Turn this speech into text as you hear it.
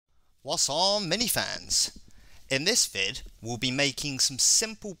What's on, minifans? In this vid, we'll be making some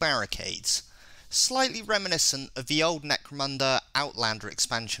simple barricades, slightly reminiscent of the old Necromunda Outlander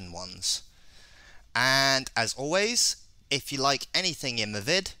expansion ones. And as always, if you like anything in the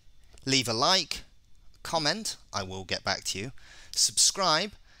vid, leave a like, comment, I will get back to you,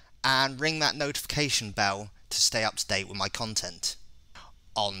 subscribe, and ring that notification bell to stay up to date with my content.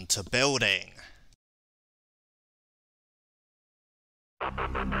 On to building!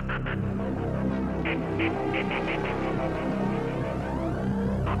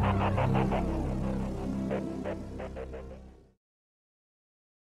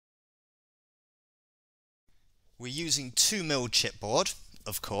 We're using 2mm chipboard,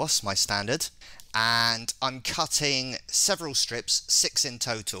 of course, my standard, and I'm cutting several strips, 6 in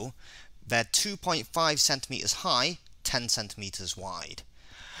total. They're 2.5 centimeters high, 10 centimeters wide.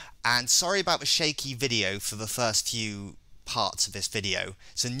 And sorry about the shaky video for the first few parts of this video.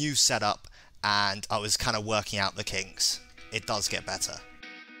 It's a new setup and I was kind of working out the kinks. It does get better.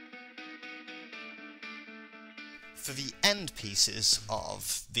 For the end pieces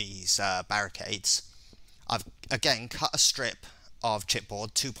of these barricades, I've again cut a strip of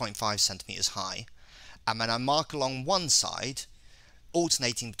chipboard 2.5 centimeters high, and then I mark along one side,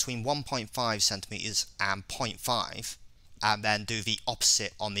 alternating between 1.5 centimeters and 0.5, and then do the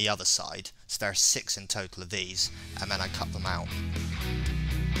opposite on the other side. So there are 6 in total of these, and then I cut them out.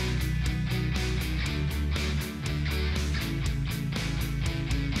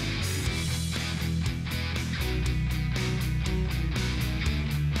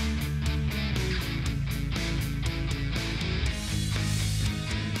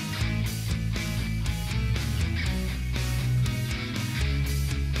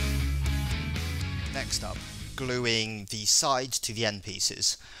 Next up, gluing the sides to the end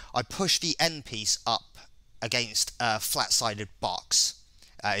pieces. I push the end piece up against a flat-sided box.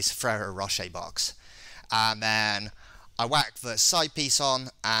 It's a Ferrero Rocher box. And then I whack the side piece on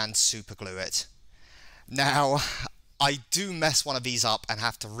and super glue it. Now, I do mess one of these up and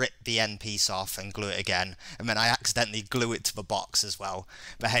have to rip the end piece off and glue it again, and then I accidentally glue it to the box as well.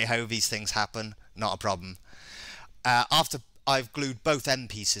 But hey ho, these things happen, not a problem. After I've glued both end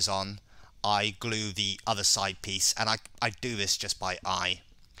pieces on, I glue the other side piece, and I do this just by eye.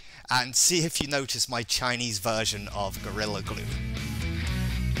 And see if you notice my Chinese version of Gorilla Glue.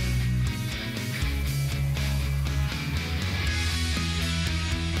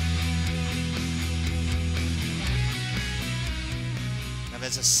 Now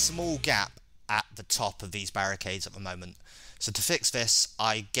there's a small gap at the top of these barricades at the moment. So to fix this,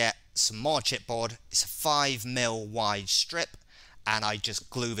 I get some more chipboard. It's a 5mm wide strip, and I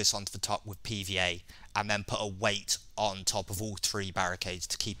just glue this onto the top with PVA and then put a weight on top of all 3 barricades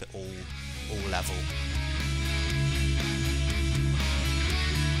to keep it all level.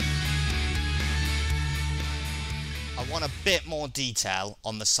 I want a bit more detail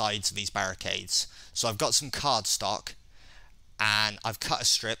on the sides of these barricades, so I've got some cardstock and I've cut a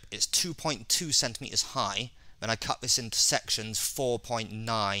strip. It's 2.2 centimeters high, then I cut this into sections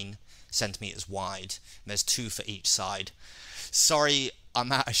 4.9 centimeters wide, and there's 2 for each side. Sorry,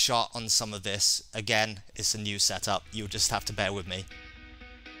 I'm out of shot on some of this. Again, it's a new setup. You'll just have to bear with me.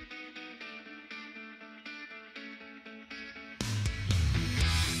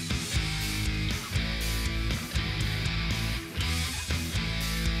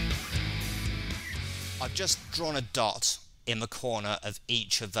 I've just drawn a dot in the corner of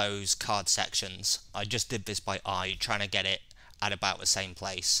each of those card sections. I just did this by eye, trying to get it at about the same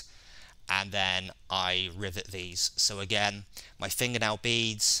place. And then I rivet these. So again, my fingernail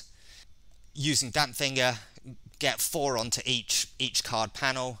beads, using damp finger, get 4 onto each card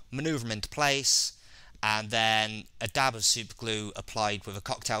panel, maneuver them into place, and then a dab of super glue applied with a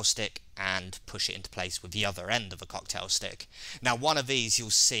cocktail stick and push it into place with the other end of a cocktail stick. Now one of these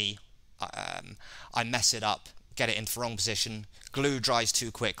you'll see, I mess it up, get it into the wrong position, glue dries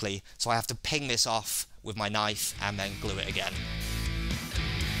too quickly, so I have to ping this off with my knife and then glue it again.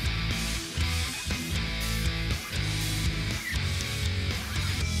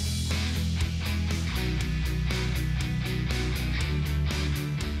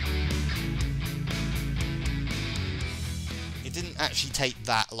 It didn't actually take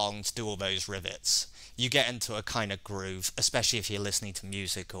that long to do all those rivets. You get into a kind of groove, especially if you're listening to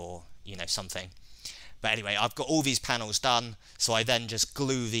music or, you know, something. But anyway, I've got all these panels done, so I then just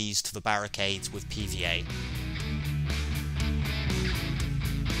glue these to the barricades with PVA.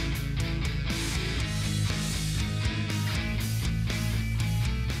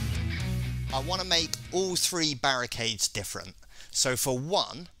 I want to make all 3 barricades different. So for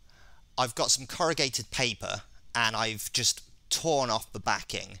one, I've got some corrugated paper and I've just torn off the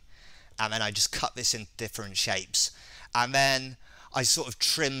backing, and then I just cut this in different shapes, and then I sort of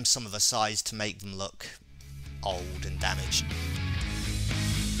trim some of the sides to make them look old and damaged.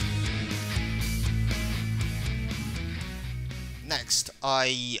 Next,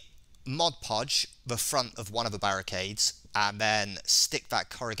 I Mod Podge the front of one of the barricades and then stick that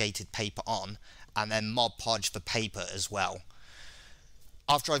corrugated paper on, and then Mod Podge the paper as well.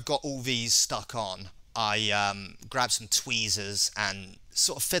 After I've got all these stuck on, I grab some tweezers and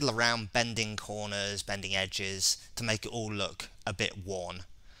sort of fiddle around bending corners, bending edges to make it all look a bit worn.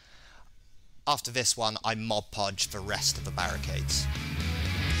 After this one, I Mod Podge the rest of the barricades.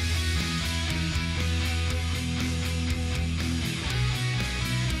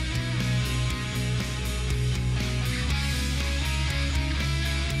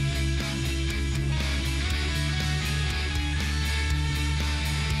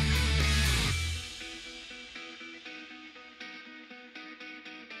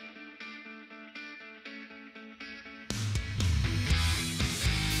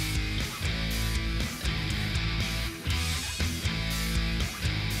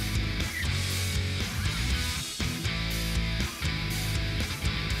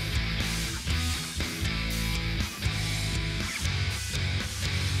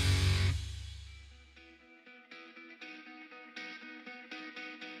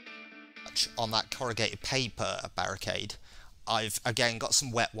 On that corrugated paper barricade, I've again got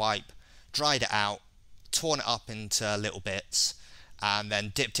some wet wipe, dried it out, torn it up into little bits, and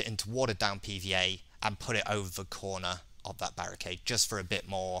then dipped it into watered down PVA and put it over the corner of that barricade just for a bit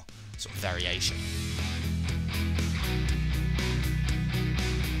more sort of variation.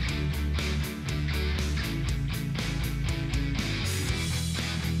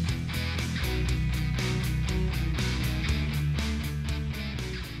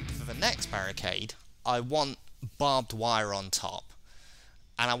 Next barricade, I want barbed wire on top,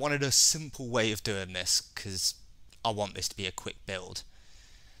 and I wanted a simple way of doing this because I want this to be a quick build.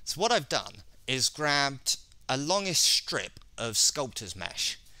 So what I've done is grabbed a longish strip of sculptor's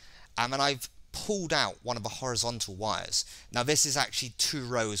mesh, and then I've pulled out one of the horizontal wires. Now this is actually 2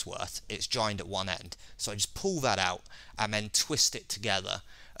 rows worth, it's joined at one end, so I just pull that out and then twist it together,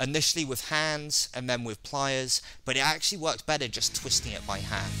 initially with hands and then with pliers, but it actually worked better just twisting it by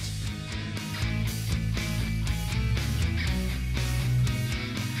hand.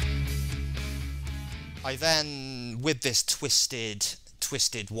 I then, with this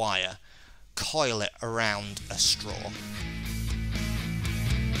twisted wire, coil it around a straw.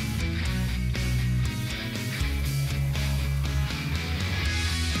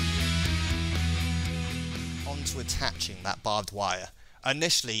 Onto attaching that barbed wire.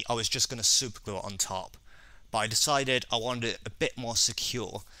 Initially, I was just going to superglue it on top, but I decided I wanted it a bit more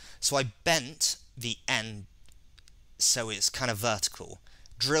secure, so I bent the end so it's kind of vertical,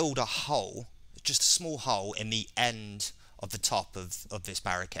 drilled a hole, just a small hole in the end of the top of this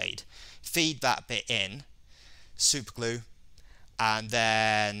barricade, feed that bit in, superglue, and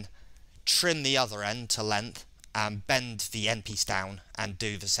then trim the other end to length and bend the end piece down and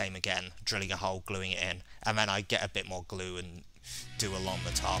do the same again, drilling a hole, gluing it in, and then I get a bit more glue and do along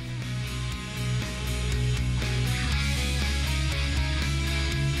the top.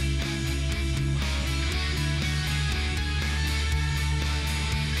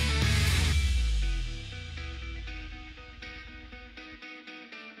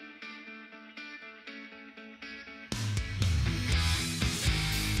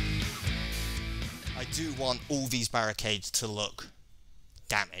 I do want all these barricades to look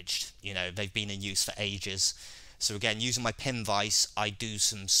damaged, you know, they've been in use for ages. So again, using my pin vise, I do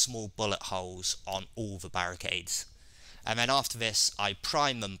some small bullet holes on all the barricades. And then after this, I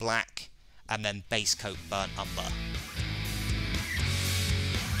prime them black and then base coat burnt umber.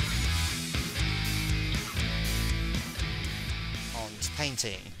 On to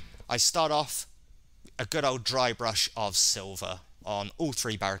painting. I start off a good old dry brush of silver on all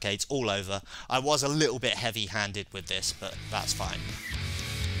 3 barricades, all over. I was a little bit heavy-handed with this, but that's fine.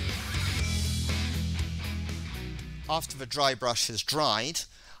 After the dry brush has dried,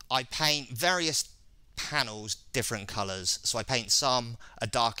 I paint various panels different colours. So I paint some a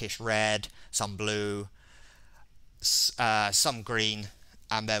darkish red, some blue, some green,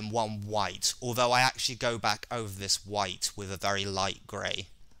 and then one white, although I actually go back over this white with a very light grey.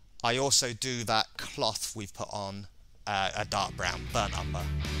 I also do that cloth we've put on a dark brown, burnt umber.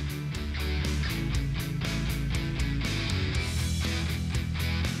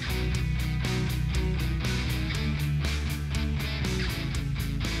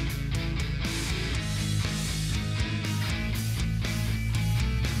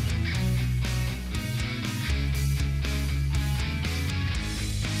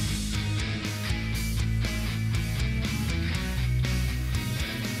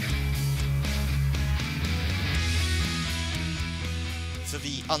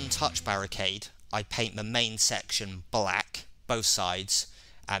 the untouched barricade, I paint the main section black, both sides,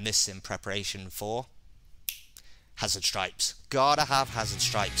 and this is in preparation for hazard stripes. Gotta have hazard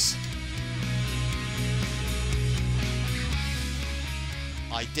stripes.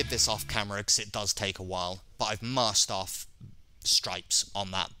 I did this off camera because it does take a while, but I've masked off stripes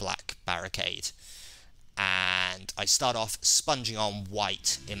on that black barricade. And I start off sponging on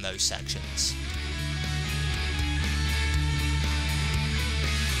white in those sections.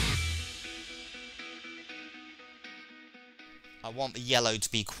 I want the yellow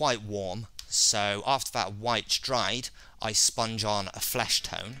to be quite warm, so after that white's dried, I sponge on a flesh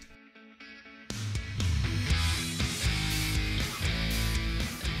tone.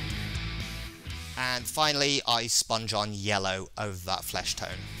 And finally, I sponge on yellow over that flesh tone.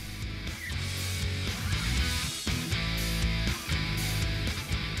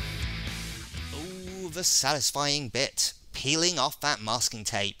 Ooh, the satisfying bit, peeling off that masking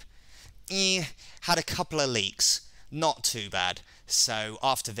tape. Had a couple of leaks. Not too bad, so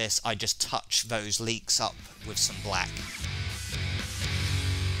after this I just touch those leaks up with some black.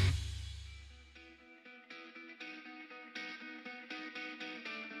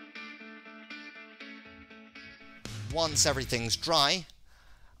 Once everything's dry,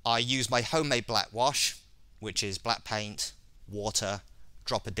 I use my homemade black wash, which is black paint, water,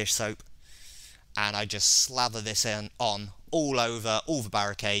 drop of dish soap, and I just slather this on all over all the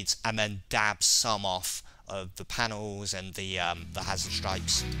barricades and then dab some off of the panels and the hazard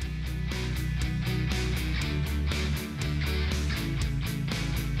stripes.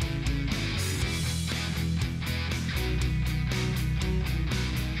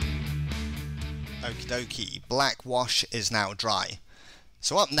 Okie dokie, black wash is now dry.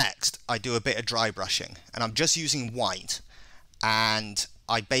 So up next I do a bit of dry brushing, and I'm just using white, and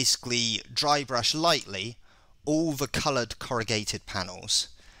I basically dry brush lightly all the coloured corrugated panels,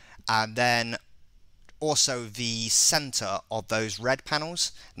 and then also the centre of those red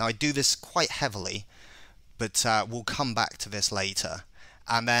panels. Now I do this quite heavily, but we'll come back to this later.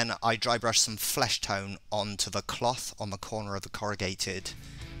 And then I dry brush some flesh tone onto the cloth on the corner of the corrugated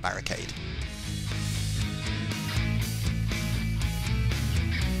barricade.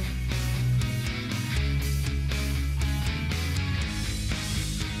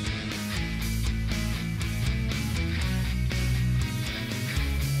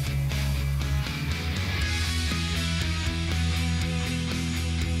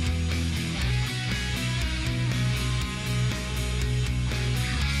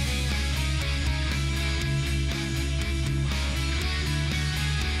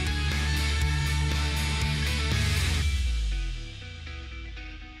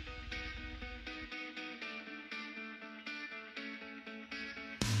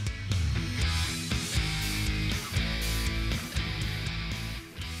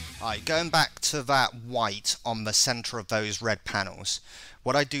 Right, going back to that white on the centre of those red panels,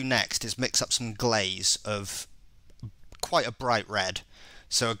 what I do next is mix up some glaze of quite a bright red.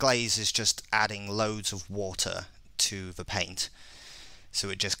 So a glaze is just adding loads of water to the paint, so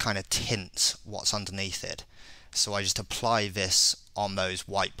it just kind of tints what's underneath it. So I just apply this on those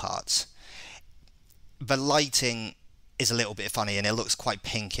white parts. The lighting is a little bit funny and it looks quite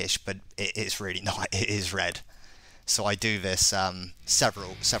pinkish, but it's really not, it is red. So I do this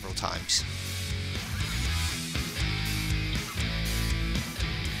several times.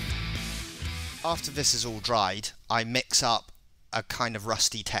 After this is all dried, I mix up a kind of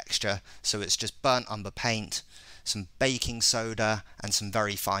rusty texture, so it's just burnt umber paint, some baking soda and some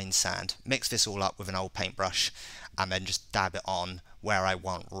very fine sand. Mix this all up with an old paintbrush and then just dab it on where I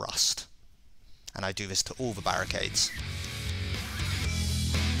want rust. And I do this to all the barricades.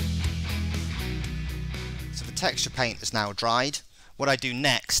 So the texture paint is now dried. What I do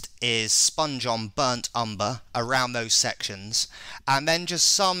next is sponge on burnt umber around those sections, and then just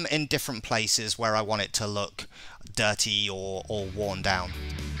some in different places where I want it to look dirty or worn down.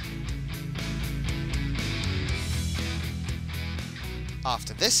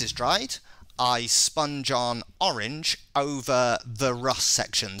 After this is dried, I sponge on orange over the rust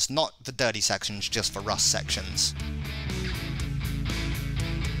sections, not the dirty sections, just the rust sections.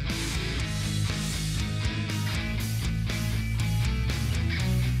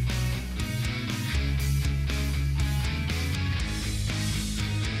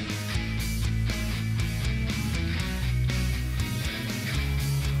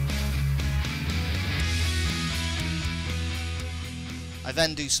 I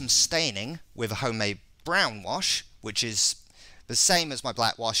then do some staining with a homemade brown wash, which is the same as my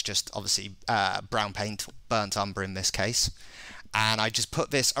black wash, just obviously brown paint, burnt umber in this case. And I just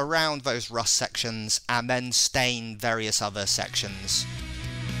put this around those rust sections and then stain various other sections.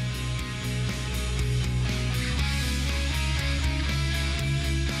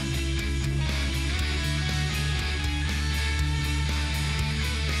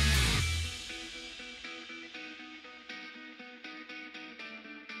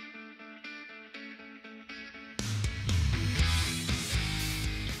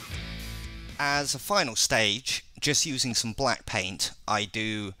 As a final stage, just using some black paint, I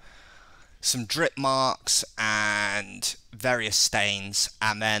do some drip marks and various stains,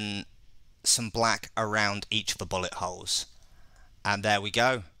 and then some black around each of the bullet holes. And there we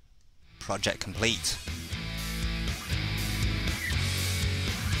go. Project complete.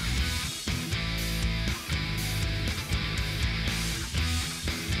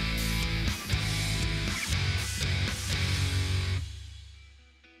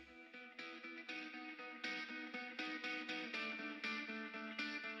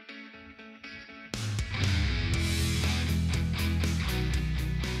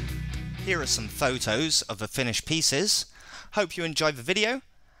 Here are some photos of the finished pieces. Hope you enjoyed the video,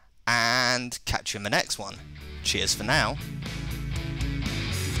 and catch you in the next one. Cheers for now.